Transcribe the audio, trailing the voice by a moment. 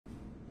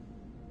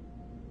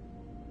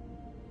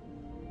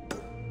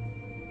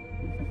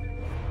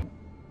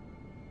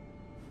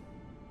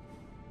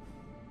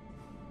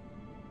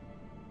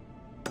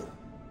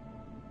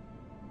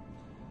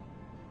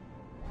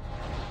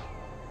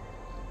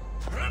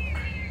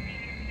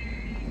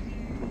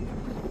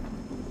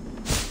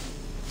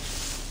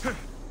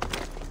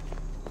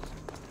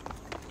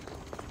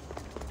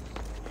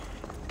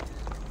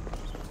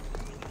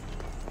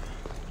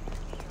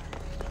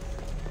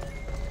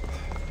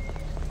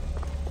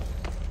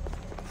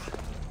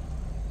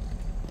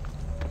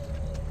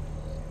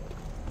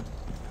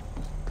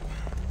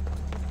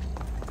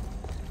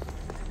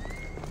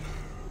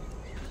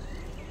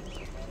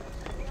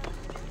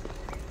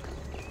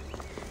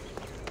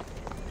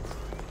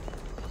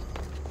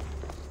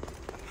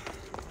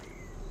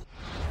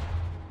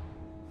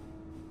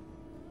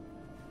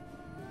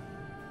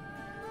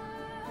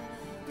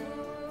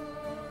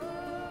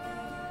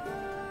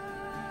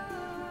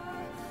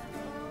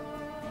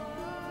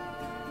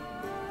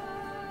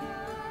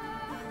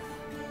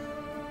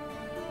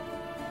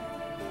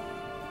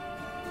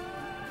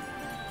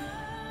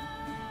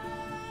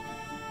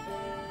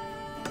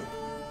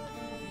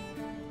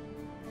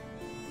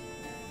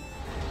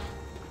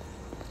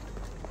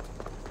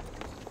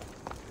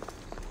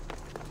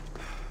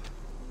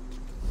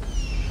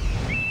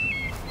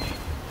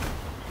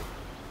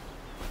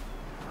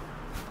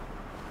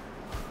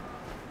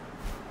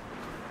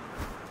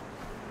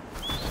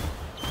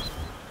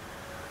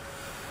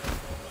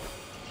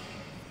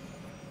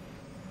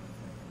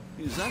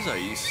Is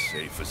Azais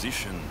a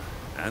physician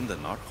and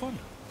an archon?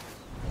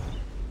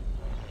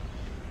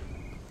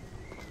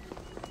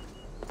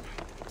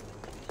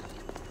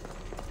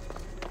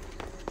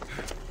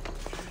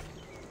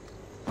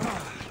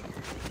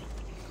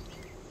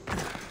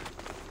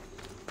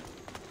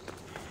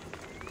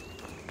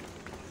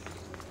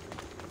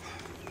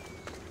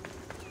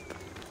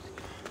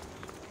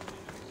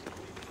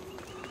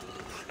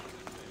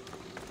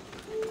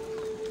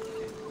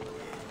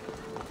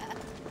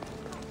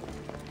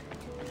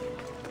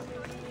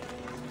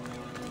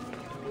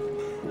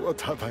 What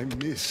have I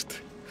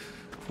missed?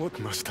 What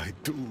must I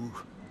do?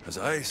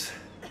 Azais,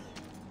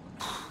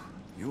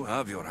 you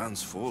have your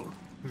hands full.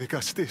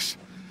 Legastis,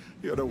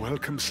 you're a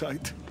welcome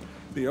sight.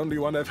 The only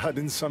one I've had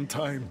in some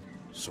time.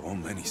 So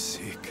many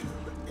sick.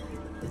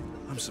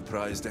 I'm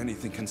surprised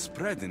anything can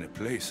spread in a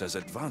place as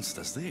advanced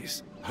as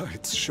this.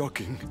 It's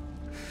shocking.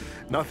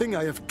 Nothing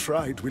I have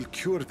tried will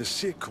cure the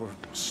sick or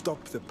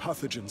stop the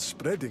pathogen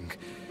spreading.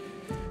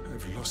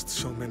 I've lost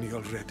so many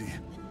already.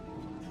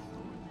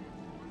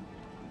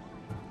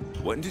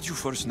 When did you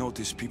first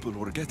notice people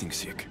were getting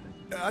sick?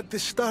 At the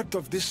start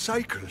of this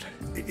cycle.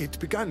 It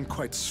began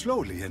quite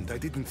slowly and I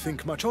didn't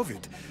think much of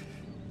it.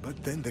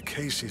 But then the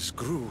cases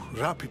grew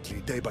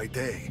rapidly day by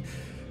day.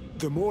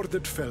 The more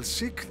that fell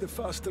sick, the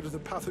faster the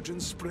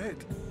pathogen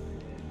spread.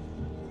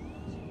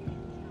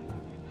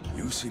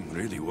 You seem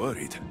really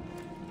worried.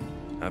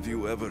 Have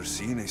you ever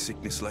seen a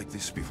sickness like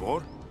this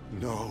before?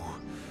 No.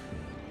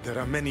 There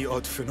are many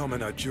odd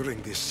phenomena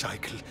during this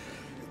cycle.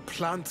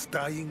 Plant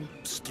dying,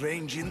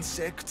 strange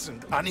insects,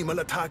 and animal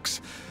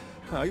attacks.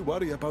 I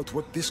worry about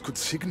what this could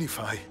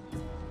signify.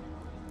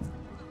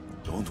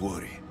 Don't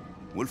worry.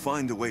 We'll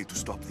find a way to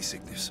stop the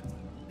sickness.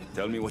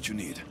 Tell me what you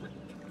need.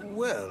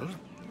 Well,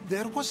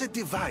 there was a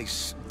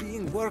device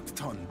being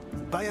worked on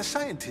by a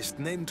scientist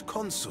named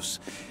Consus.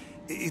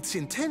 Its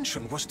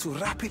intention was to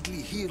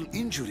rapidly heal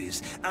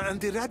injuries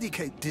and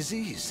eradicate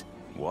disease.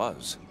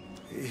 Was?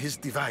 His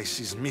device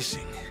is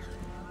missing.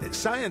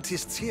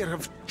 Scientists here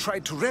have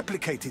tried to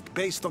replicate it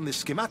based on the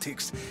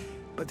schematics,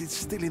 but it's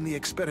still in the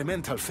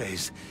experimental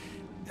phase,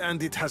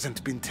 and it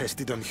hasn't been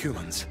tested on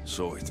humans.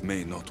 So it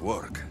may not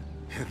work.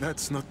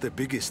 That's not the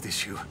biggest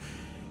issue.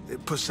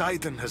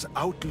 Poseidon has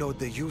outlawed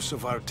the use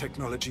of our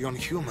technology on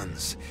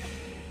humans.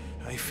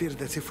 I fear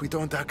that if we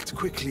don't act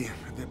quickly,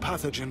 the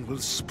pathogen will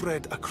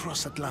spread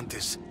across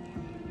Atlantis.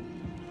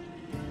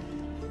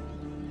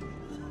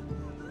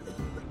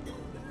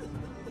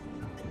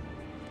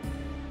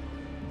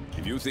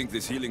 If you think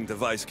this healing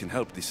device can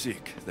help the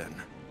sick, then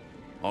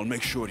I'll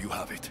make sure you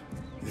have it.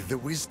 The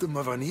wisdom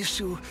of an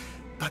issue,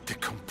 but the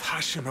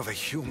compassion of a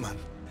human.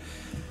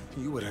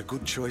 You were a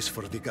good choice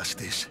for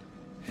Legastis.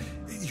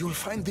 You'll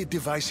find the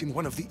device in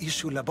one of the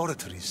issue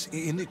laboratories,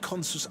 in the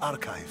Consus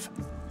archive.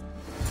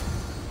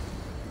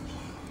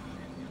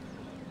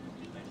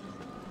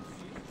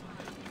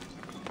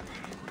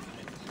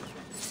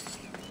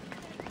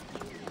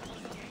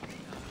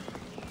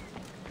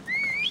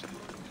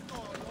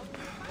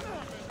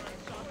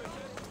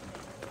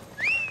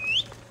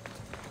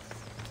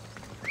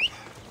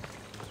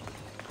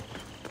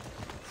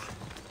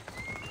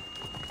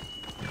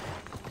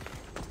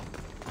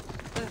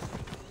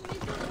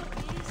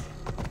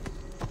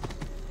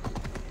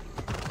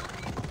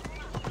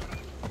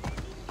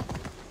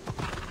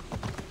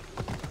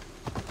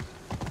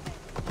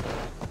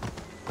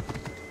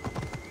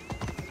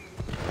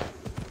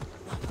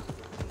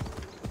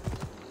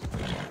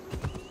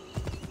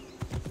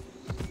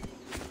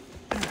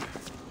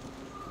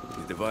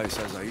 The device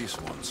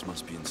Azais wants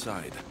must be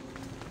inside.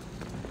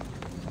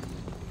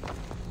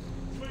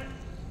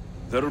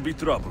 There'll be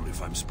trouble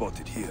if I'm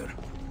spotted here.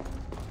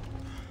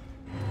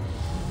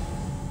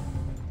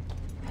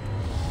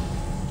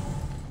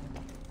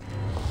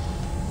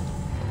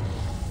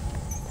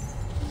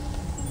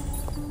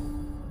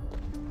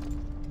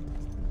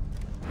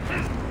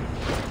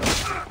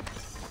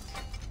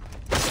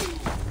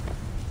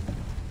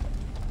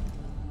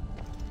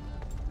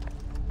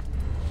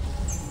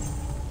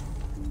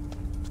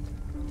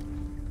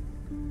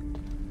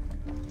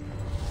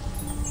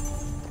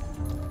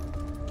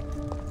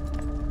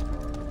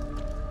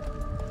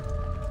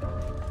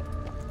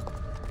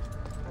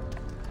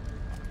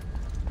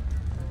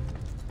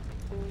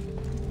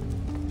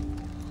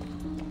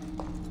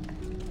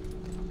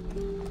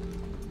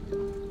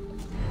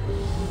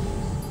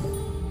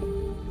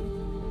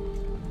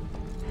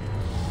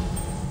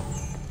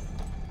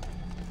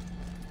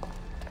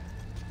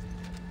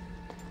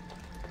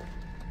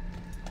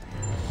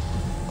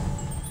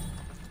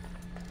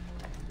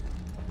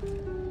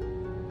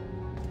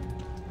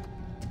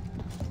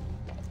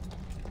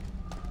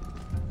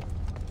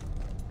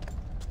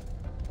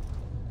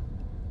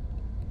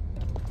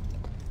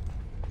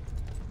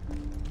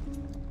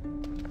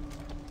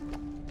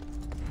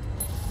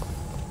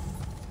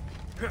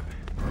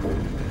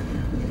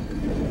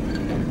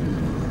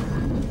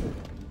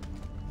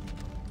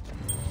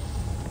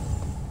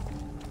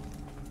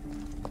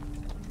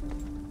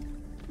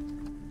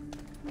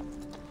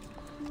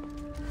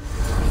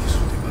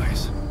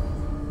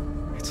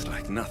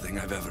 nothing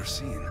I've ever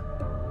seen.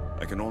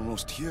 I can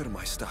almost hear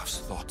my staff's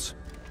thoughts.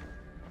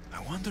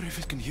 I wonder if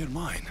it can hear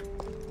mine.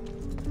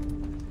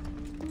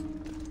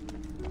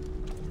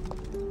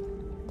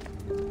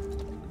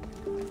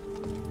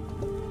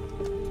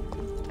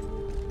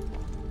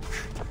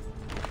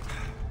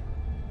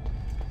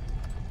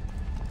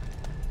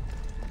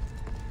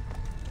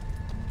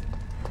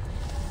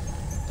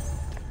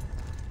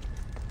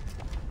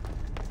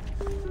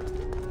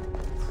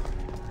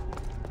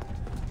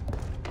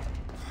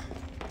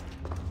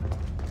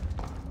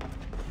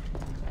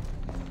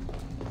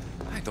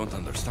 I don't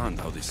understand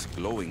how this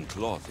glowing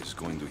cloth is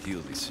going to heal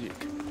the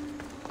sick.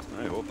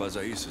 I hope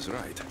Azais is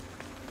right.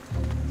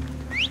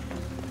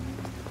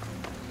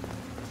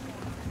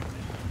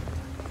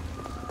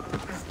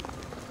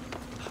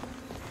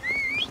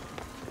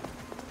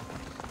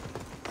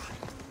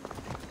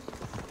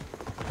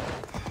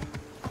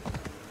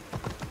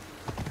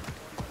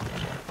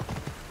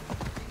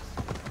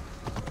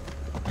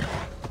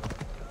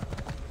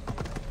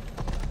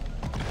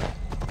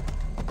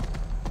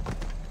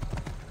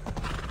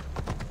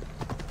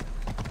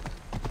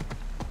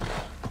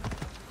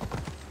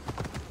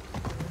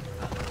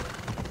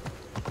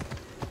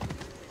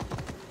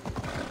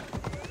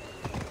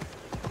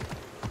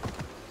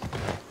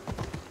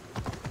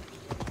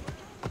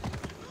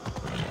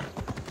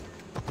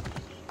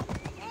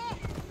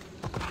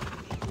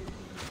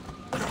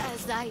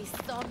 I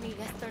saw me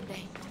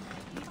yesterday.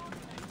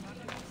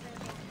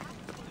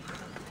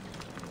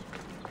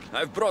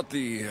 I've brought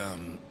the,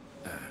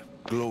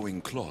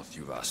 glowing cloth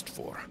you've asked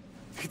for.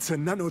 It's a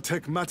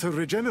nanotech matter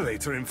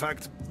regenerator, in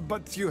fact,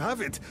 but you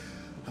have it.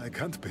 I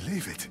can't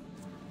believe it.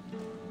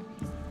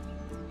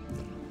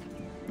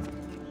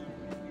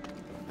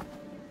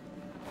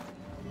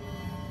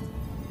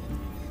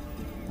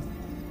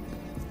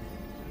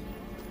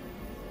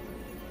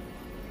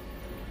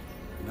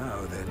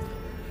 Now then,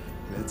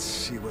 let's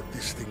see what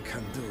this thing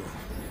can do.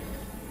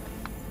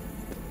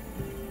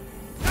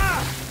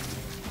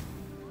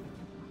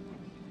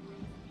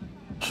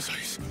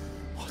 Azais,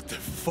 what the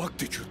fuck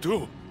did you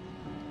do?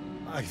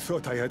 I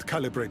thought I had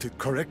calibrated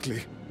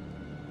correctly.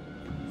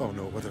 Oh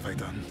no, what have I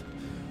done?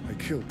 I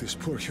killed this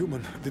poor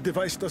human. The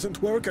device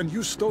doesn't work, and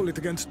you stole it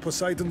against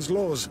Poseidon's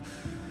laws.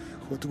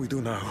 What do we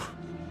do now?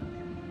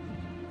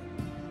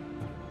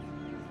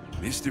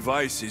 This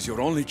device is your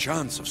only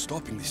chance of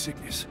stopping the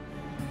sickness.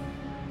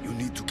 You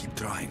need to keep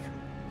trying.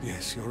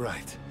 Yes, you're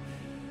right.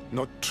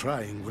 Not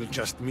trying will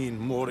just mean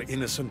more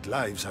innocent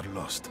lives are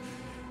lost.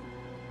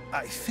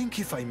 I think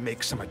if I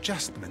make some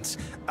adjustments,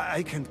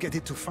 I can get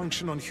it to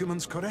function on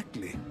humans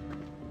correctly.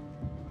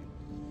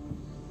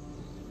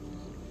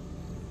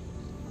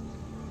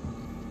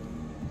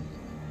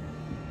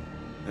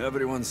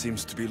 Everyone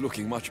seems to be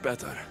looking much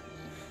better.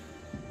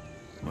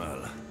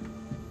 Well,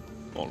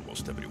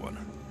 almost everyone.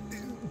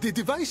 The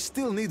device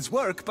still needs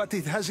work, but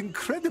it has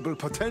incredible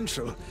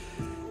potential.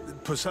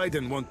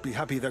 Poseidon won't be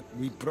happy that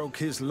we broke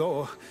his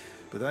law,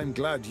 but I'm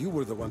glad you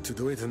were the one to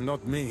do it and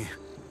not me.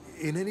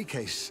 In any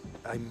case,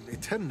 I'm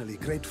eternally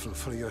grateful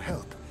for your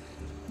help.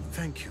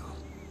 Thank you.